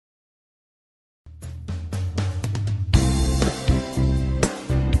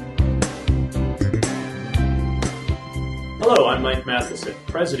Hello, I'm Mike Matheson,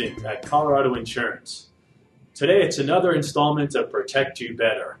 President at Colorado Insurance. Today it's another installment of Protect You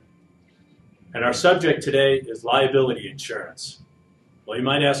Better. And our subject today is liability insurance. Well, you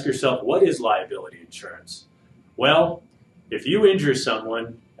might ask yourself, what is liability insurance? Well, if you injure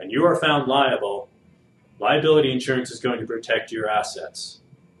someone and you are found liable, liability insurance is going to protect your assets.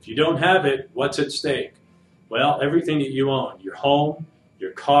 If you don't have it, what's at stake? Well, everything that you own, your home,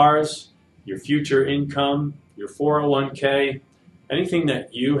 your cars, your future income, your 401k, anything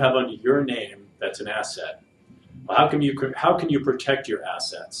that you have under your name that's an asset. Well, how can you protect your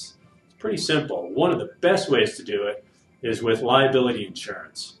assets? It's pretty simple. One of the best ways to do it is with liability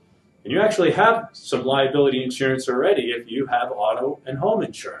insurance. And you actually have some liability insurance already if you have auto and home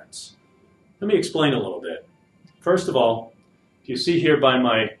insurance. Let me explain a little bit. First of all, if you see here by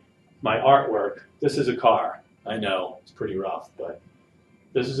my artwork, this is a car. I know, it's pretty rough, but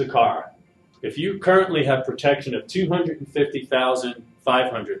this is a car. If you currently have protection of $250,000,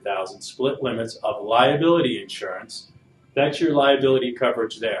 $500,000 split limits of liability insurance, that's your liability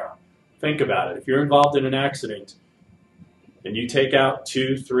coverage there. Think about it. If you're involved in an accident and you take out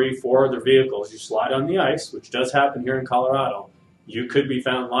 2, 3, 4 other vehicles, you slide on the ice, which does happen here in Colorado, you could be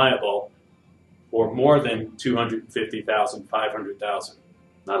found liable for more than $250,000, $500,000.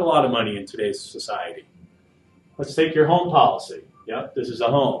 Not a lot of money in today's society. Let's take your home policy. Yep, this is a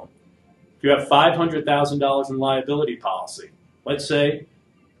home. If you have $500,000 in liability policy, let's say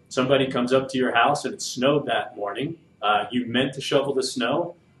somebody comes up to your house and it snowed that morning. You meant to shovel the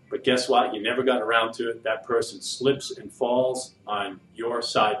snow, but guess what? You never got around to it. That person slips and falls on your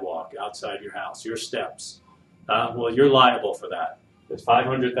sidewalk outside your house, your steps. Well, you're liable for that. Is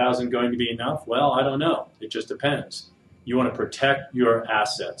 $500,000 going to be enough? Well, I don't know. It just depends. You want to protect your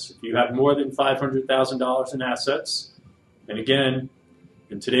assets. If you have more than $500,000 in assets, and again,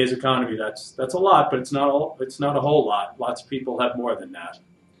 in today's economy, that's a lot, but it's not a whole lot. Lots of people have more than that.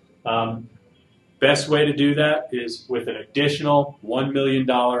 Best way to do that is with an additional $1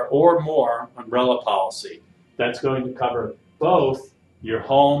 million or more umbrella policy. That's going to cover both your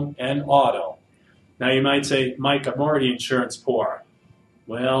home and auto. Now you might say, Mike, I'm already insurance poor.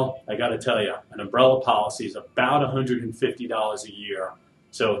 Well, I got to tell you, an umbrella policy is about $150 a year.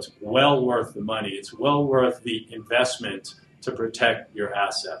 So it's well worth the money. It's well worth the investment to protect your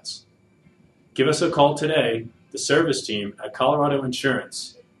assets. Give us a call today, the service team at Colorado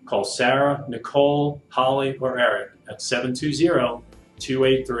Insurance. Call Sarah, Nicole, Holly, or Eric at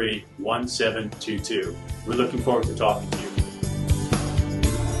 720-283-1722. We're looking forward to talking to you.